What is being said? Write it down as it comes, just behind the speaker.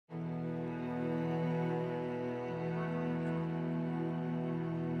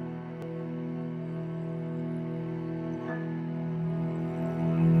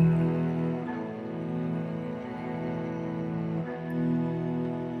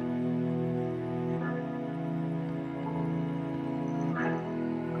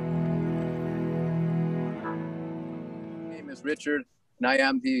is Richard, and I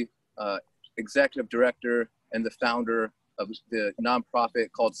am the executive director and the founder of the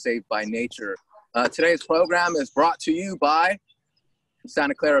nonprofit called Saved by Nature. Today's program is brought to you by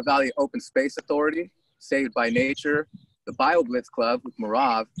Santa Clara Valley Open Space Authority, Saved by Nature, the BioBlitz Club with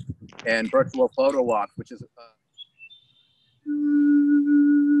Merav, and Virtual Photo Walk, which is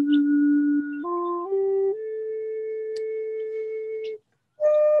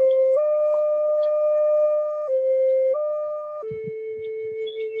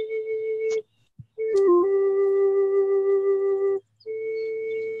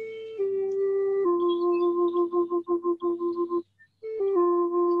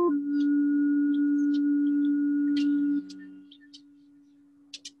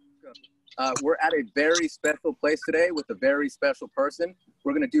we're at a very special place today with a very special person.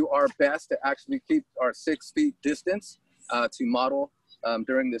 We're going to do our best to actually keep our 6 feet distance to model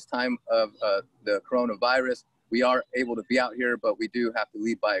during this time of the coronavirus. We are able to be out here, but we do have to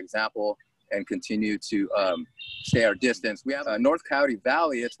lead by example and continue to stay our distance. We have North Coyote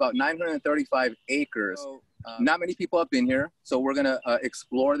Valley. It's about 935 acres. So, not many people have been here, so we're going to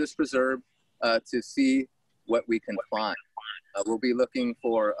explore this preserve to see what we can find. We'll be looking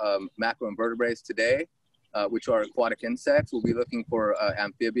for macroinvertebrates today, which are aquatic insects. We'll be looking for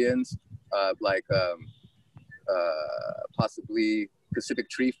amphibians, like possibly Pacific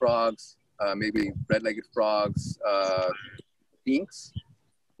tree frogs, maybe red-legged frogs, skinks.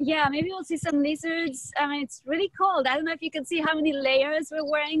 Yeah, maybe we'll see some lizards. I mean, it's really cold. I don't know if you can see how many layers we're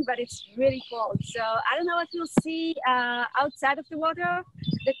wearing, but it's really cold. So I don't know what we'll see outside of the water.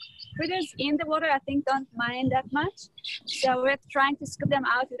 The critters in the water, I think, don't mind that much. So we're trying to scoop them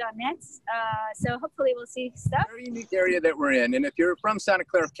out with our nets. So hopefully we'll see stuff. Very unique area that we're in. And if you're from Santa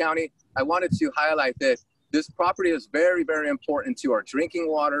Clara County, I wanted to highlight that this property is very, very important to our drinking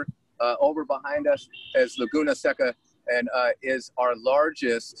water. Over behind us is Laguna Seca, and is our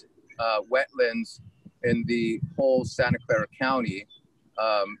largest wetlands in the whole Santa Clara County.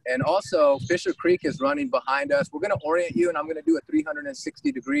 And also Fisher Creek is running behind us. We're going to orient you, and I'm going to do a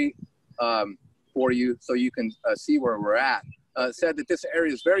 360-degree for you so you can see where we're at. Said that this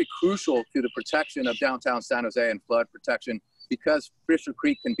area is very crucial to the protection of downtown San Jose and flood protection, because Fisher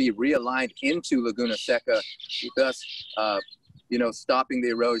Creek can be realigned into Laguna Seca, thus stopping the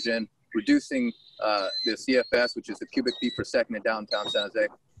erosion, reducing the CFS, which is the cubic feet per second in downtown San Jose,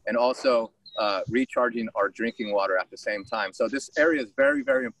 and also recharging our drinking water at the same time. So this area is very,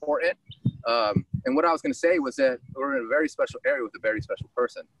 very important. And what I was going to say was that we're in a very special area with a very special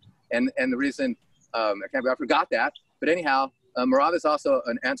person. And the reason, I forgot that, but anyhow, Merav is also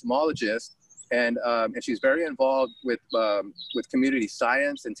an entomologist, and she's very involved with community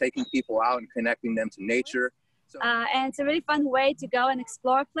science and taking people out and connecting them to nature. So, and it's a really fun way to go and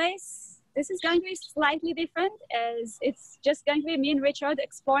explore a place. This is going to be slightly different, as it's just going to be me and Richard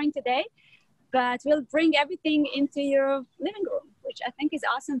exploring today, but we'll bring everything into your living room, which I think is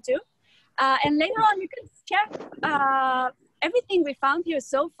awesome too. And later on, you can check everything we found here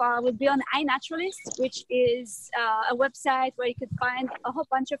so far will be on iNaturalist, which is a website where you could find a whole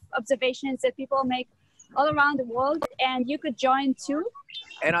bunch of observations that people make all around the world, and you could join too.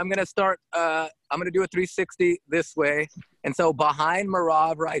 And I'm gonna start, I'm gonna do a 360 this way. And so behind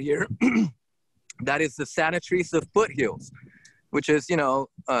Merav right here, that is the Santa Teresa foothills, which is,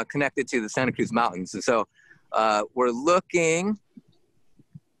 connected to the Santa Cruz Mountains. And so we're looking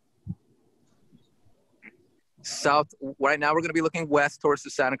south. Right now we're gonna be looking west towards the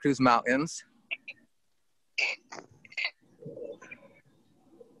Santa Cruz Mountains.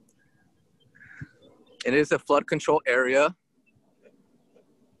 It is a flood control area.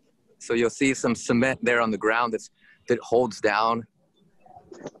 So you'll see some cement there on the ground that holds down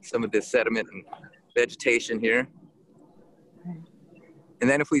some of this sediment and vegetation here. And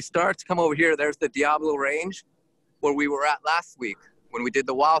then if we start to come over here, there's the Diablo Range where we were at last week when we did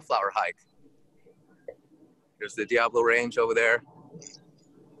the wildflower hike. There's the Diablo Range over there.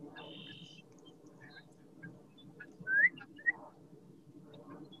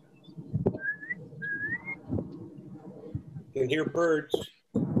 You can hear birds.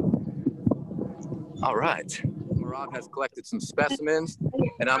 All right. Merav has collected some specimens,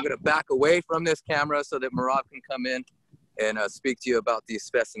 and I'm going to back away from this camera so that Merav can come in and speak to you about these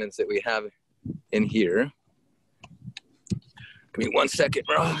specimens that we have in here. Give me 1 second,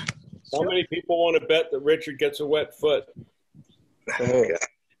 Merav. How many people want to bet that Richard gets a wet foot?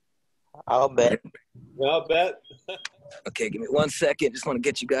 I'll bet. I'll bet. Okay, give me 1 second. Just want to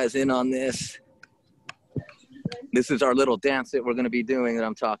get you guys in on this. This is our little dance that we're going to be doing that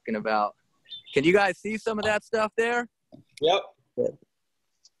I'm talking about. Can you guys see some of that stuff there? Yep. Yep.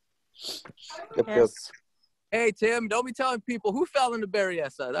 Hey, Tim, don't be telling people who fell into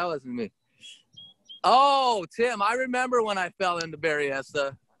Berryessa. That wasn't me. Oh, Tim, I remember when I fell into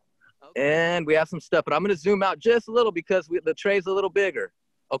Berryessa. And we have some stuff, but I'm going to zoom out just a little because the tray's a little bigger.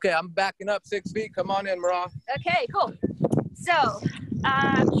 Okay, I'm backing up 6 feet. Come on in, Merav. Okay, cool. So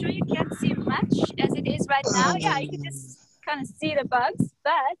I'm sure you can't see much as it is right now. Yeah, you can just kind of see the bugs,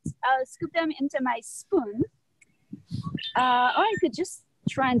 but I'll scoop them into my spoon. Or I could just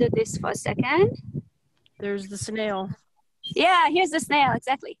try and do this for a second. There's the snail. Yeah, here's the snail,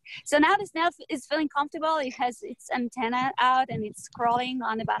 exactly. So now the snail is feeling comfortable. It has its antenna out and it's crawling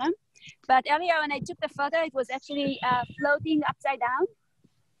on the bottom. But earlier when I took the photo, it was actually floating upside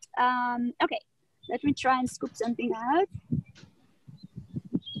down. Okay, let me try and scoop something out.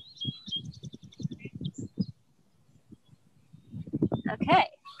 Okay,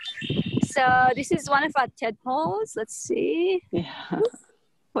 so this is one of our tadpoles. Let's see. Yeah.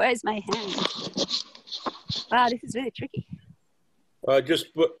 Where's my hand? Wow, this is really tricky.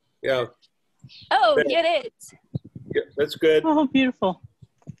 Just put, yeah. Oh, here it is. Yeah, that's good. Oh, beautiful.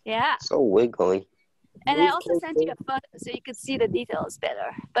 Yeah. So wiggly. And I also sent you a photo so you could see the details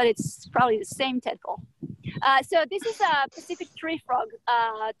better, but it's probably the same tadpole. So this is a Pacific tree frog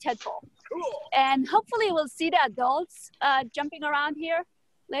tadpole. Cool. And hopefully we'll see the adults jumping around here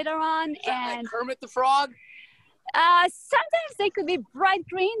later on. Is that and like Kermit the Frog? Sometimes they could be bright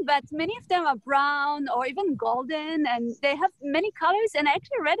green, but many of them are brown or even golden, and they have many colors. And I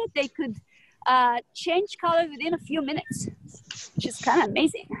actually read that they could change color within a few minutes, which is kind of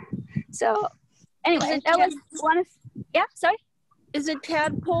amazing. So anyway, that was one of, yeah, sorry? Is a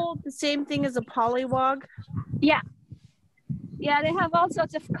tadpole the same thing as a pollywog? Yeah. Yeah, they have all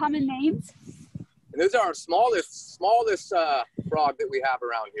sorts of common names. And these are our smallest frog that we have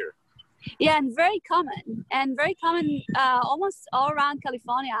around here. Yeah, and very common almost all around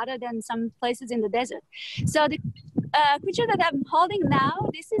California, other than some places in the desert. So the creature that I'm holding now,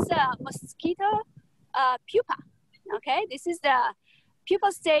 this is a mosquito pupa. Okay, this is the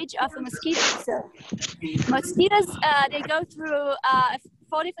pupa stage of a mosquito. So mosquitoes, they go through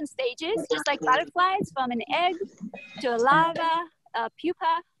 4 different stages, just like butterflies, from an egg to a larva, a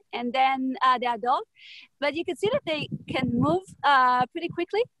pupa, and then the adult. But you can see that they can move pretty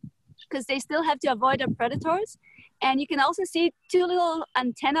quickly, because they still have to avoid the predators. And you can also see 2 little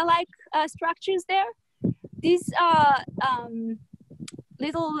antenna-like structures there. These are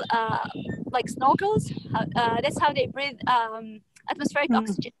little like snorkels. That's how they breathe atmospheric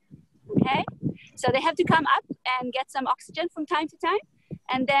oxygen, okay? So they have to come up and get some oxygen from time to time.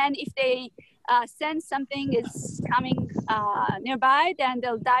 And then if they sense something is coming nearby, then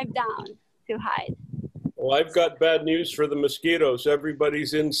they'll dive down to hide. Well, I've got bad news for the mosquitoes.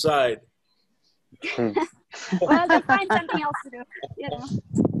 Everybody's inside. Well, they'll find something else to do, you know.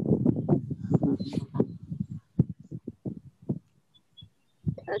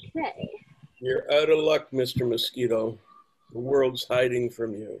 Okay. You're out of luck, Mr. Mosquito. The world's hiding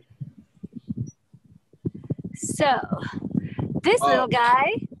from you. So this little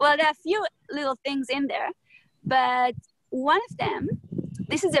guy, well, there are a few little things in there, but one of them,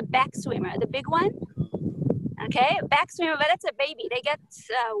 this is a back swimmer, the big one. Okay, back swimmer, but that's a baby. They get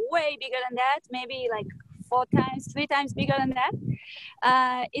way bigger than that, maybe like 3 times bigger than that.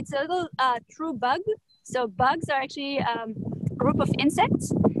 It's a little true bug. So bugs are actually a group of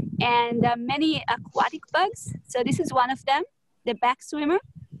insects, and many aquatic bugs. So this is one of them, the back swimmer.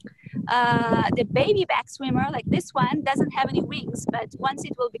 The baby back swimmer, like this one, doesn't have any wings, but once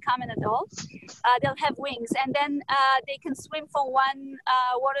it will become an adult, they'll have wings, and then they can swim from one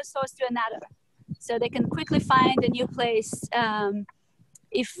water source to another. So they can quickly find a new place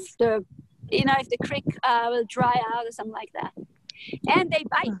if the creek will dry out or something like that. And they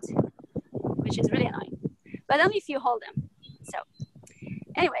bite, which is really annoying, but only if you hold them. So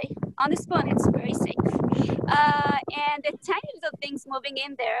anyway, on the spoon, it's very safe. And the tiny little things moving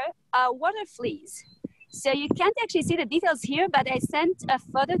in there are water fleas. So you can't actually see the details here, but I sent a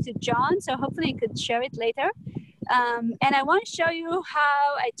photo to John, so hopefully you could share it later. And I want to show you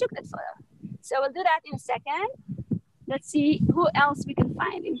how I took that photo. So we'll do that in a second. Let's see who else we can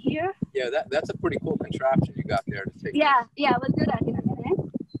find in here. Yeah, that's a pretty cool contraption you got there to take. Yeah, we'll do that in a minute.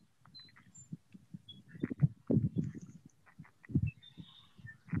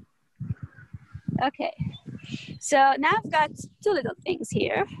 Okay, so now I've got 2 little things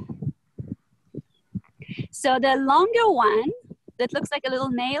here. So the longer one that looks like a little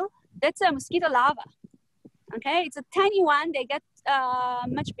nail, that's a mosquito larva. Okay, it's a tiny one. They get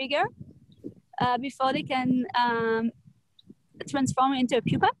much bigger before they can transform into a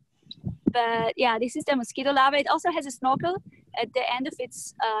pupa. But yeah, this is the mosquito larva. It also has a snorkel at the end of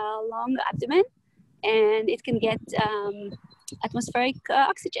its long abdomen. and it can get atmospheric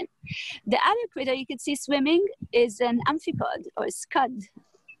oxygen. The other critter you could see swimming is an amphipod or scud.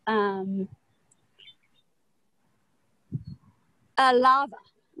 Larva,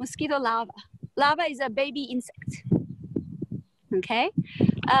 mosquito larva. Larva is a baby insect. Okay.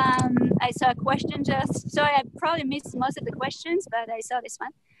 I saw a question just, sorry, I probably missed most of the questions, but I saw this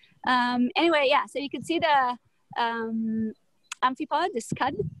one. Anyway, yeah, so you can see the amphipod, the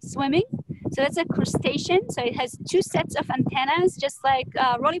scud, swimming. So that's a crustacean. So it has two sets of antennas, just like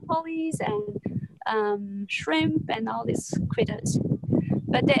roly-polies and shrimp and all these critters.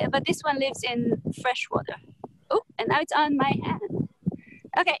 But this one lives in fresh water. Oh, and now it's on my hand.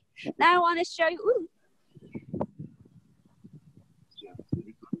 Okay, now I want to show you. Ooh.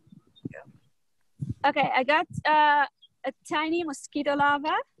 Okay, I got a tiny mosquito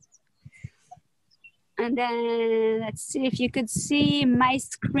larva. And then let's see if you could see my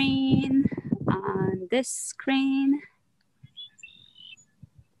screen on this screen.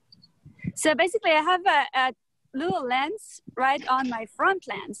 So basically I have a little lens right on my front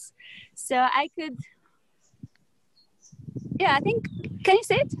lens. So I could, yeah, I think, can you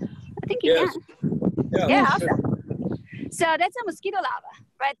see it? I think you Yes. can. Yeah, awesome. So that's a mosquito larva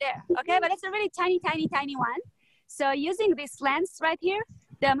right there, okay? But it's a really tiny, tiny, tiny one. So using this lens right here,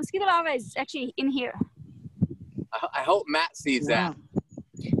 the mosquito larva is actually in here. I hope Matt sees that.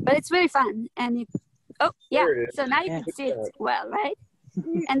 But it's really fun. And it, oh, yeah. So now you can see it well, right?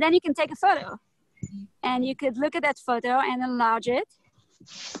 And then you can take a photo. And you could look at that photo and enlarge it.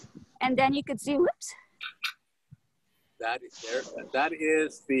 And then you could see, whoops. That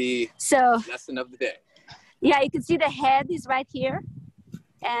is the lesson of the day. Yeah, you can see the head is right here.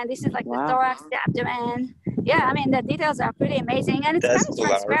 And this is like the thorax, the abdomen. Yeah, I mean, the details are pretty amazing. And it's kind of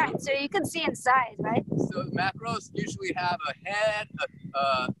transparent, so you can see inside, right? So macros usually have a head,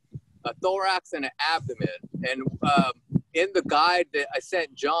 a thorax, and an abdomen. And in the guide that I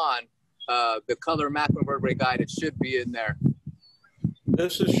sent John, the color macroinvertebrate guide, it should be in there.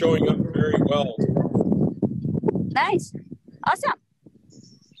 This is showing up very well. Nice. Awesome.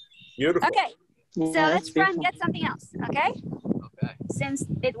 Beautiful. Okay, so let's try and get something else, okay? Okay. Since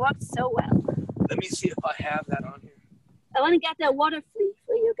it worked so well. Let me see if I have that on here. I want to get the water flea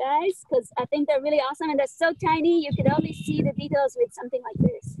for you guys because I think they're really awesome and they're so tiny you could only see the details with something like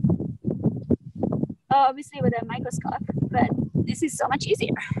this. Obviously with a microscope, but this is so much easier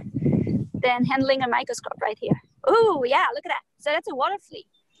than handling a microscope right here. Oh yeah, look at that. So that's a water flea.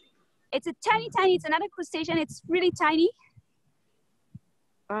 It's a tiny, it's another crustacean. It's really tiny.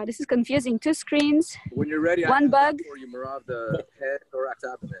 This is confusing. 2 screens. When you're ready, one bug. For you, Merav, the head, thorax,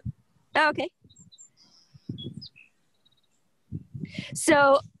 abdomen. Oh, okay.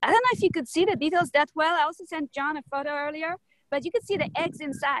 So I don't know if you could see the details that well. I also sent John a photo earlier, but you could see the eggs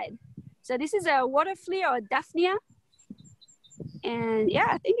inside. So this is a water flea or a Daphnia. And yeah,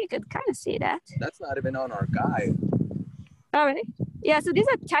 I think you could kind of see that. That's not even on our guide. Oh, really? Yeah, so these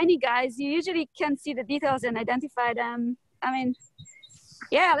are tiny guys. You usually can see the details and identify them. I mean,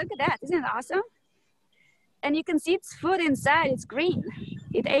 yeah, look at that. Isn't it awesome? And you can see its food inside. It's green.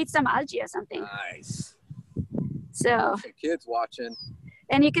 It ate some algae or something. Nice. So kids watching.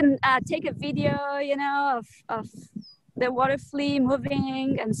 And you can take a video, you know, of the water flea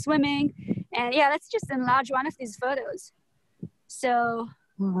moving and swimming. And yeah, let's just enlarge one of these photos. So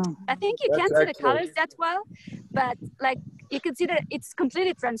I think you can't see the colors that well, but like you can see that it's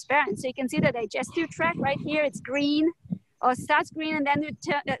completely transparent. So you can see the digestive tract right here. It's green or starts green and then it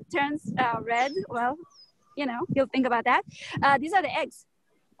turns red. Well, you know, you'll think about that. These are the eggs.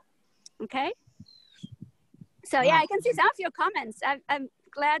 Okay. So yeah, I can see some of your comments. I'm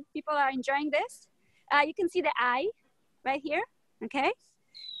glad people are enjoying this. You can see the eye right here, okay?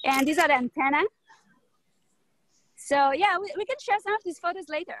 And these are the antenna. So yeah, we can share some of these photos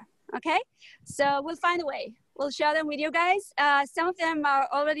later, okay? So we'll find a way. We'll share them with you guys. Some of them are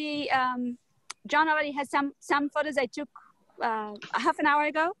already, John already has some photos I took half an hour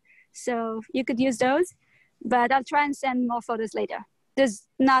ago. So you could use those, but I'll try and send more photos later. There's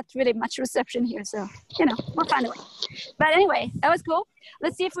not really much reception here, so, you know, we'll find a way. But anyway, that was cool.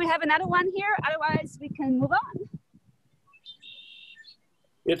 Let's see if we have another one here. Otherwise, we can move on.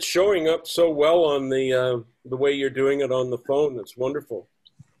 It's showing up so well on the way you're doing it on the phone. That's wonderful.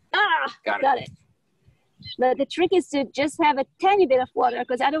 Got it. But the trick is to just have a tiny bit of water,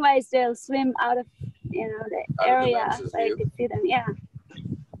 because otherwise they'll swim out of, you know, the area where you can see them. Yeah.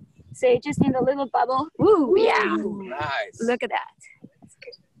 So you just need a little bubble. Ooh, yeah. Ooh, nice. Look at that.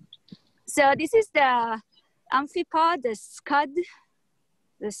 So this is the amphipod, the scud,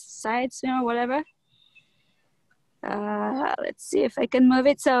 the side swimmer, whatever. Let's see if I can move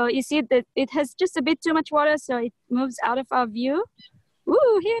it. So you see that it has just a bit too much water, so it moves out of our view.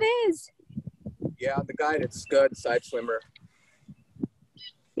 Ooh, here it is. Yeah, the guided scud side swimmer.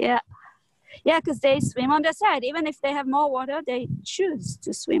 Yeah. Yeah, because they swim on the side. Even if they have more water, they choose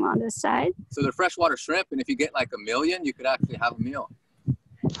to swim on the side. So they're freshwater shrimp, and if you get like 1 million, you could actually have a meal.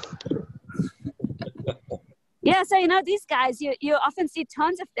 Yeah, so you know, these guys, you often see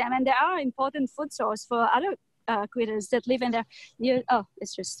tons of them, and they are an important food source for other critters that live in there. Oh,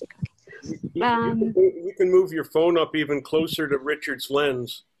 it's just stick. Okay. You can move your phone up even closer to Richard's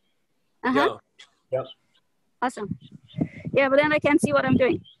lens. Uh-huh. Yeah. Awesome. Yeah, but then I can't see what I'm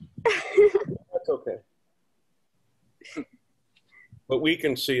doing. That's okay. But we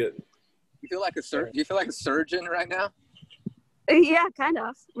can see it. You feel like do you feel like a surgeon right now? Yeah, kind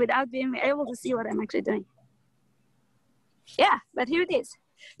of, without being able to see what I'm actually doing. Yeah, but here it is.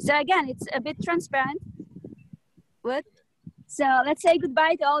 So again, it's a bit transparent. What? So let's say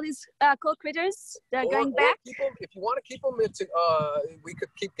goodbye to all these cool critters. They're going back. If you want to keep them, we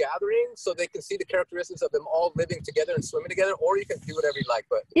could keep gathering so they can see the characteristics of them all living together and swimming together, or you can do whatever you like.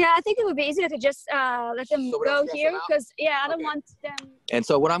 But yeah, I think it would be easier to just let them go here because, yeah, I don't want them. And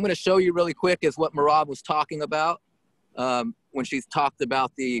so what I'm going to show you really quick is what Merav was talking about when she's talked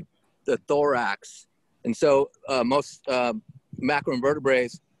about the thorax. And so most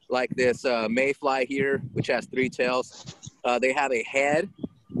macroinvertebrates, like this mayfly here, which has 3 tails, they have a head,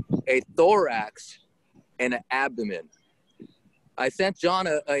 a thorax, and an abdomen. I sent John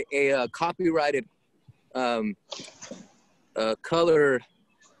a copyrighted color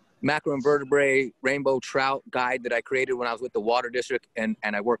macroinvertebrate rainbow trout guide that I created when I was with the Water District, and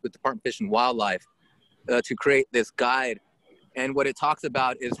I worked with Department of Fish and Wildlife to create this guide. And what it talks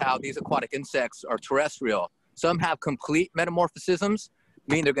about is how these aquatic insects are terrestrial. Some have complete metamorphisms,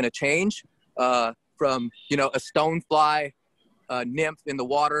 meaning they're going to change from, you know, a stonefly nymph in the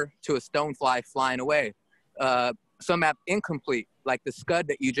water to a stonefly flying away. Some have incomplete, like the scud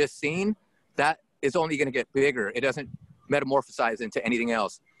that you just seen, that is only going to get bigger. It doesn't metamorphosize into anything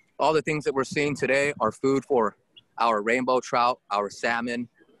else. All the things that we're seeing today are food for our rainbow trout, our salmon,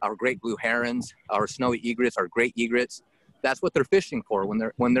 our great blue herons, our snowy egrets, our great egrets. That's what they're fishing for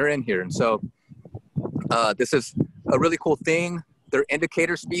when they're in here. And so this is a really cool thing. They're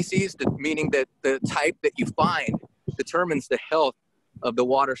indicator species, meaning that the type that you find determines the health of the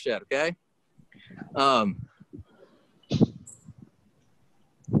watershed, okay?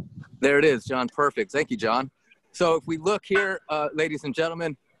 There it is, John, perfect. Thank you, John. So if we look here, ladies and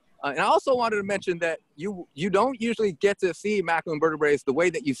gentlemen, and I also wanted to mention that you don't usually get to see macroinvertebrates the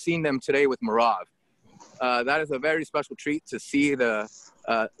way that you've seen them today with Merav. That is a very special treat to see the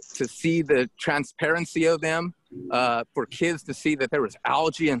transparency of them, for kids to see that there was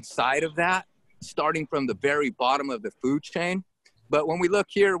algae inside of that, starting from the very bottom of the food chain. But when we look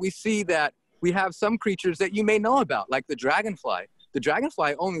here, we see that we have some creatures that you may know about, like the dragonfly. The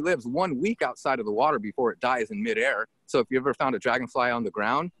dragonfly only lives 1 week outside of the water before it dies in midair. So if you ever found a dragonfly on the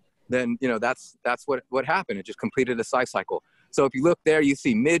ground, then you know that's what happened. It just completed a life cycle. So if you look there, you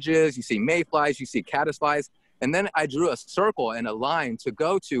see midges, you see mayflies, you see caddisflies, and then I drew a circle and a line to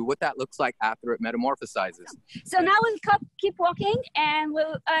go to what that looks like after it metamorphosizes. So now we'll keep walking, and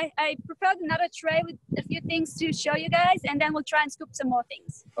I prepared another tray with a few things to show you guys, and then we'll try and scoop some more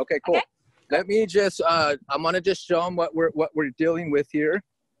things. Okay, cool. Okay? Let me just, I'm gonna just show them what we're dealing with here.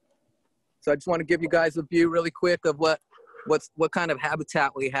 So I just want to give you guys a view really quick of what kind of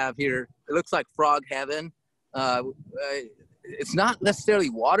habitat we have here. It looks like frog heaven. It's not necessarily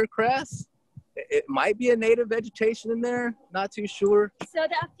watercress. It might be a native vegetation in there. Not too sure. So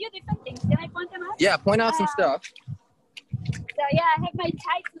there are a few different things. Can I point them out? Yeah, point out some stuff. So yeah, I have my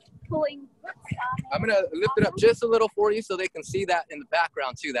tight pulling boots on. I'm gonna lift it up just a little for you so they can see that in the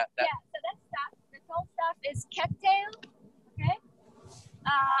background too. Yeah, so that stuff, the tall stuff is cattail, okay?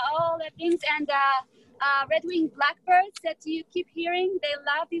 All the things, and red-winged blackbirds that you keep hearing. They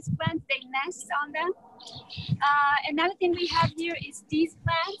love these plants. They nest on them. Another thing we have here is these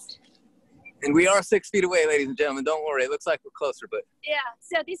plants. And we are 6 feet away, ladies and gentlemen. Don't worry. It looks like we're closer, but... Yeah,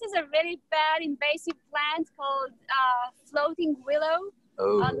 so this is a really bad invasive plant called floating willow,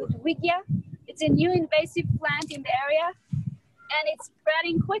 Wigia. It's a new invasive plant in the area, and it's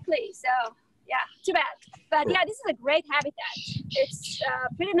spreading quickly, so yeah, too bad. But yeah, this is a great habitat. It's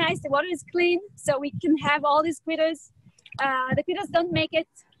pretty nice. The water is clean, so we can have all these critters. The critters don't make it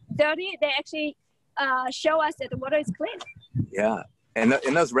dirty. They actually show us that the water is clean. Yeah. And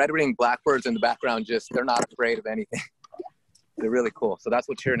those red-winged blackbirds in the background, they're not afraid of anything. They're really cool. So that's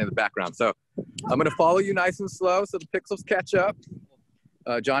what's hearing in the background. So I'm going to follow you nice and slow so the pixels catch up.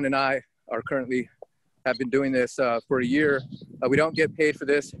 John and I are currently have been doing this for a year. We don't get paid for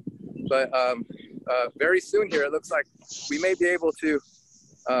this, but very soon here, it looks like we may be able to,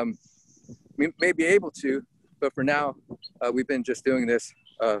 but for now, we've been just doing this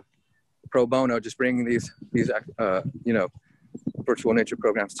pro bono, just bringing these you know, virtual nature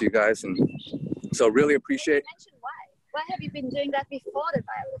programs to you guys. And so really appreciate. Mention why. Why have you been doing that before the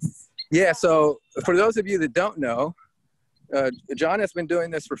virus? Yeah, so for those of you that don't know, John has been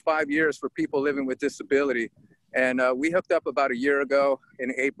doing this for 5 years for people living with disability. And we hooked up about a year ago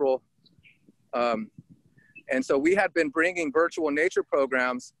in April. And so we had been bringing virtual nature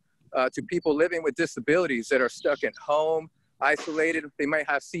programs to people living with disabilities that are stuck at home, isolated. They might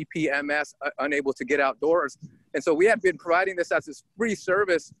have CPMS, unable to get outdoors. And so we had been providing this as this free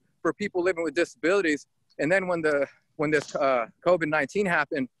service for people living with disabilities. And then when this COVID-19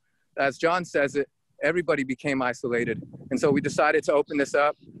 happened, as John says it, everybody became isolated. And so we decided to open this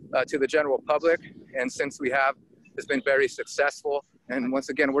up to the general public. And since we have, it's been very successful. And once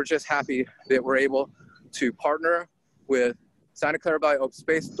again, we're just happy that we're able to partner with Santa Clara Valley Open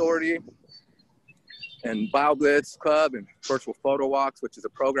Space Authority and BioBlitz Club and Virtual Photo Walks, which is a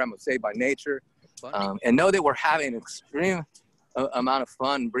program of Saved by Nature. And know that we're having an extreme amount of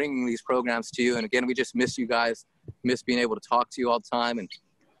fun bringing these programs to you. And again, we just miss you guys, miss being able to talk to you all the time and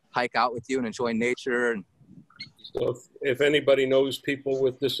hike out with you and enjoy nature. And so if anybody knows people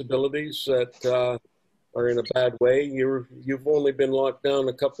with disabilities that are in a bad way, you've only been locked down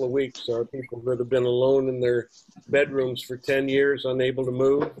a couple of weeks. There are people that have been alone in their bedrooms for 10 years, unable to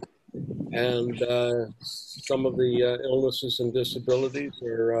move. And some of the illnesses and disabilities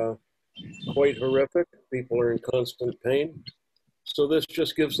are quite horrific. People are in constant pain. So this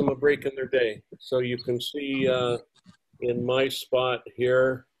just gives them a break in their day. So you can see in my spot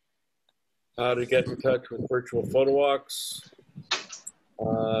here how to get in touch with Virtual Photo Walks,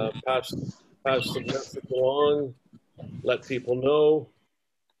 pass the message along, let people know,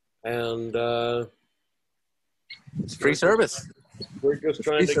 and it's free service. We're just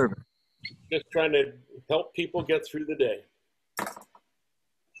trying to help people get through the day,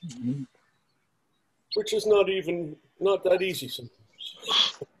 which is not that easy sometimes.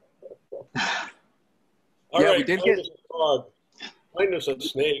 All right, we did get a frog. Mine is a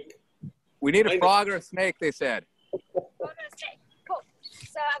snake. We need a frog or a snake, they said. Frog or a snake. Cool.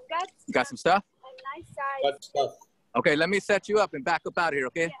 So I've got. You got some stuff? A nice size. Got stuff. Okay, let me set you up and back up out of here,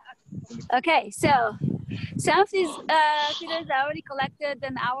 okay? Yeah. Okay, so some of these critters I already collected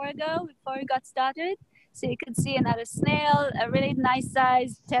an hour ago before we got started. So you can see another snail, a really nice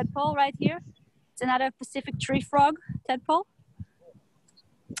sized tadpole right here. It's another Pacific tree frog tadpole.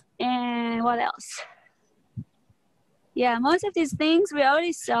 And what else? Yeah, most of these things we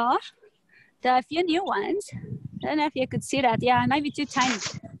already saw. There are a few new ones. I don't know if you could see that. Yeah, it might be too tiny.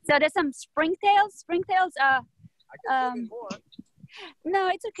 So there's some springtails. Springtails are... no,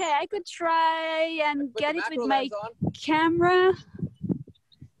 it's okay. I could try and get it with my camera.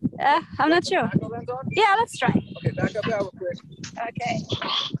 I'm not sure. Yeah, let's try. Okay, back up real quick. Okay.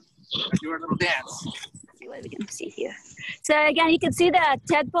 Do our little dance. Let's see what we can see here. So again, you can see the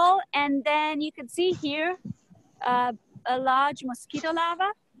tadpole, and then you can see here a large mosquito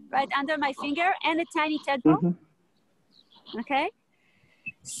larva right under my finger, and a tiny tadpole. Mm-hmm. Okay.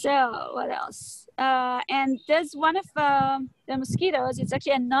 So what else? And there's one of the mosquitoes. It's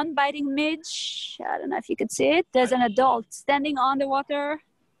actually a non-biting midge. I don't know if you could see it. There's an adult standing on the water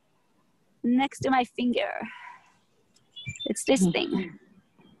next to my finger. It's this thing.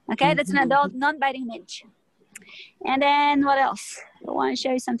 Okay, that's an adult non-biting midge. And then what else? I want to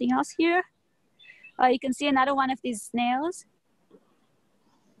show you something else here. You can see another one of these snails.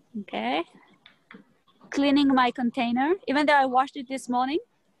 Okay. Cleaning my container, even though I washed it this morning.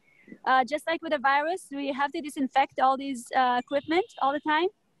 Just like with the virus, we have to disinfect all these equipment all the time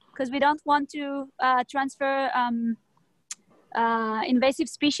because we don't want to transfer invasive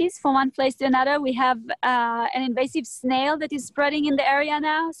species from one place to another. We have an invasive snail that is spreading in the area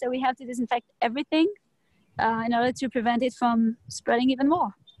now, so we have to disinfect everything in order to prevent it from spreading even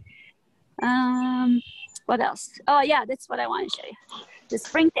more. What else? Oh yeah, that's what I want to show you. The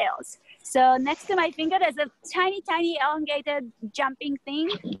springtails. So next to my finger, there's a tiny, tiny elongated jumping thing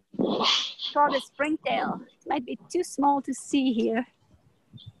called a springtail. It might be too small to see here.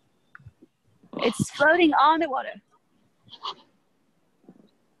 It's floating on the water.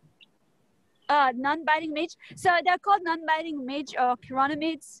 Non-biting midge. So they're called non-biting midge or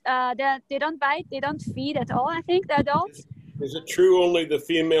chironomids. They don't bite. They don't feed at all, I think, the adults. Is it true only the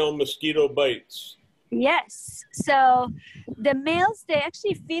female mosquito bites? Yes. So the males, they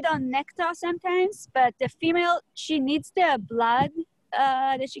actually feed on nectar sometimes, but the female, she needs the blood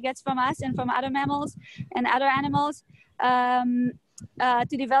that she gets from us and from other mammals and other animals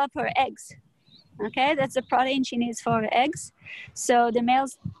to develop her eggs. Okay, that's the protein she needs for her eggs. So the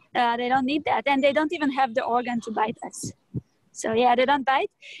males, they don't need that, and they don't even have the organ to bite us. So yeah, they don't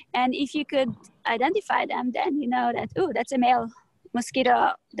bite. And if you could identify them, then you know that, oh, that's a male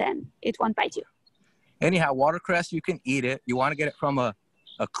mosquito, then it won't bite you. Anyhow, watercress, you can eat it. You want to get it from a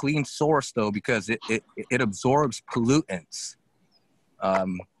clean source, though, because it absorbs pollutants.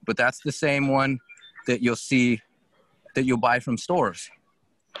 But that's the same one that you'll see, that you'll buy from stores.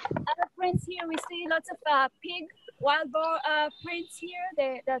 Other prints here, we see lots of pig, wild boar prints here.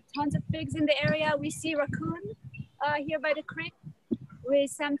 There are tons of pigs in the area. We see raccoon here by the creek. We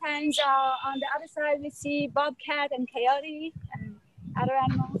sometimes, on the other side, we see bobcat and coyote and other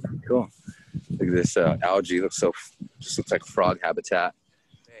animals. Cool. Look at this algae. Just looks like frog habitat.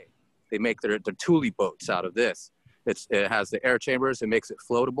 They make their tule boats out of this. It has the air chambers. It makes it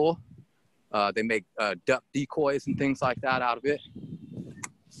floatable. They make duck decoys and things like that out of it.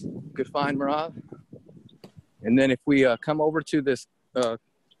 Good find, Merav. And then if we come over to this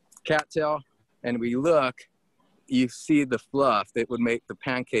cattail and we look, you see the fluff that would make the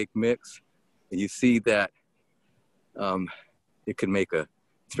pancake mix. And you see that it could make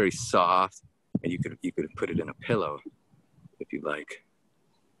it's very soft, and you could put it in a pillow if you like.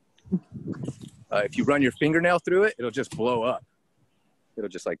 If you run your fingernail through it, it'll just blow up. It'll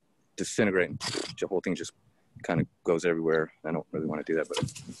just like disintegrate, and the whole thing just kind of goes everywhere. I don't really want to do that, but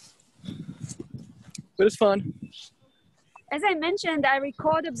it's fun. As I mentioned, I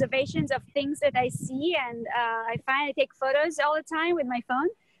record observations of things that I see, and I take photos all the time with my phone.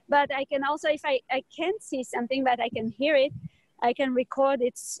 But I can also, if I can't see something, but I can hear it, I can record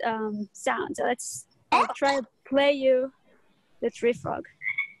its sound. So I'll try to play you the tree frog.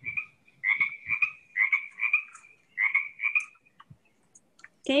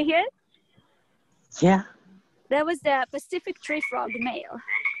 Can you hear it? Yeah. That was the Pacific tree frog male.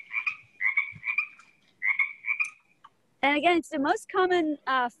 And again, it's the most common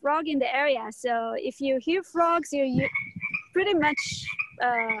frog in the area. So if you hear frogs, you pretty much,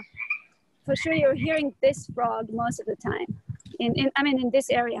 for sure, you're hearing this frog most of the time. In this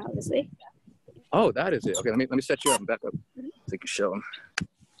area, obviously. Oh, that is it. Okay, let me set you up and back up so you can show them.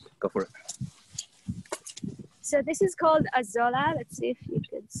 Go for it. So this is called Azolla. Let's see if you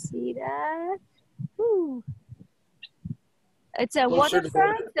could see that. Ooh. It's a water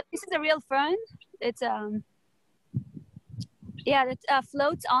fern. So this is a real fern. It's that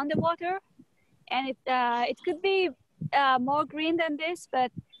floats on the water, and it could be more green than this,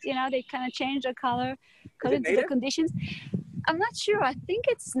 but you know they kind of change the color according to the conditions. I'm not sure. I think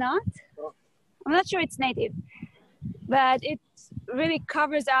it's not. I'm not sure it's native, but it really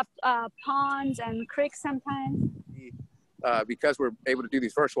covers up ponds and creeks sometimes. Because we're able to do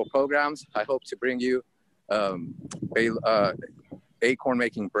these virtual programs, I hope to bring you acorn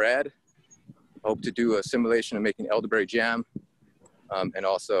making bread. I hope to do a simulation of making elderberry jam, and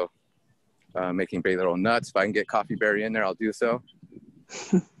also making berry little nuts. If I can get coffee berry in there, I'll do so.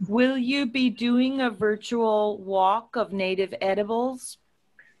 Will you be doing a virtual walk of native edibles?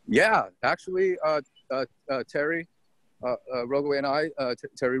 Yeah, actually, Terry Rogaway and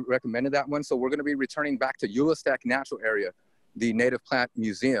Terry recommended that one. So we're going to be returning back to Ulastek Natural Area, the Native Plant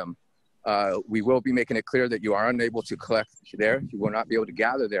Museum. We will be making it clear that you are unable to collect there. You will not be able to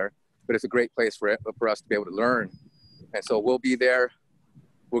gather there, but it's a great place for us to be able to learn. And so we'll be there.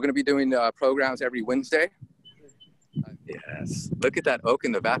 We're going to be doing programs every Wednesday. Yes. Look at that oak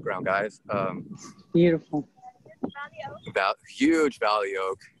in the background, guys. Beautiful. Huge valley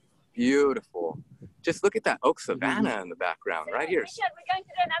oak. Beautiful. Just look at that oak savanna in the background right here. Richard, we're going to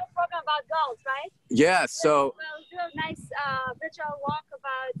do another program about gulls, right? Yeah, so we'll do a nice virtual walk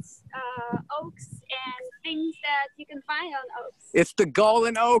about oaks and things that you can find on oaks. It's the Gull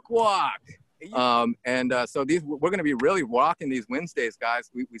and Oak Walk. So we're going to be really walking these Wednesdays, guys.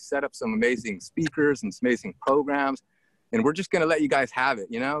 We set up some amazing speakers and some amazing programs, and we're just going to let you guys have it,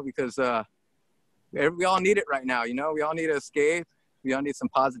 you know, because we all need it right now, you know. We all need to escape. We all need some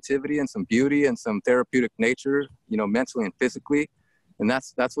positivity and some beauty and some therapeutic nature, you know, mentally and physically. And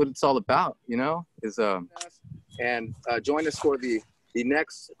that's what it's all about, you know, join us for the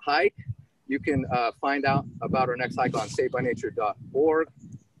next hike. You can find out about our next hike on savebynature.org.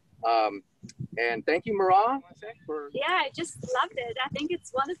 And thank you, Merav. Yeah, I just loved it. I think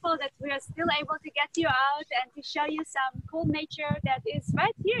it's wonderful that we are still able to get you out and to show you some cool nature that is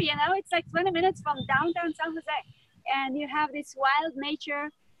right here. You know, it's like 20 minutes from downtown San Jose. And you have this wild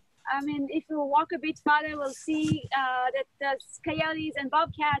nature. I mean, if we walk a bit farther, we'll see that there's coyotes and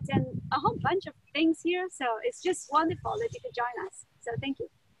bobcats and a whole bunch of things here. So it's just wonderful that you could join us. So thank you.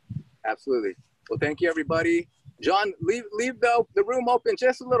 Absolutely. Well, thank you, everybody. John, leave the room open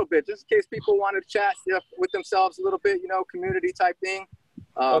just a little bit, just in case people want to chat with themselves a little bit, you know, community type thing.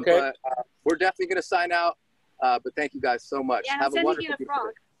 Okay. But we're definitely going to sign out. But thank you guys so much. Yeah, Have I'm a sending you wonderful a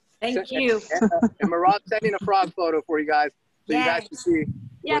frog. Thank you. And Merav sending a frog photo for you guys, so you guys can see.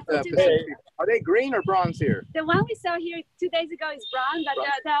 Yeah, what, for today. are they green or bronze here? The one we saw here 2 days ago is brown, but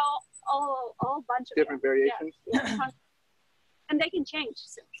they're all bunch of Different variations. Yeah. And they can change.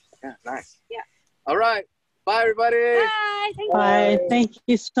 So. Yeah, nice. Yeah. All right. Bye, everybody. Bye. Thank you. Bye. Thank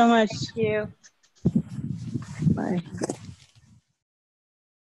you so much. Thank you. Bye.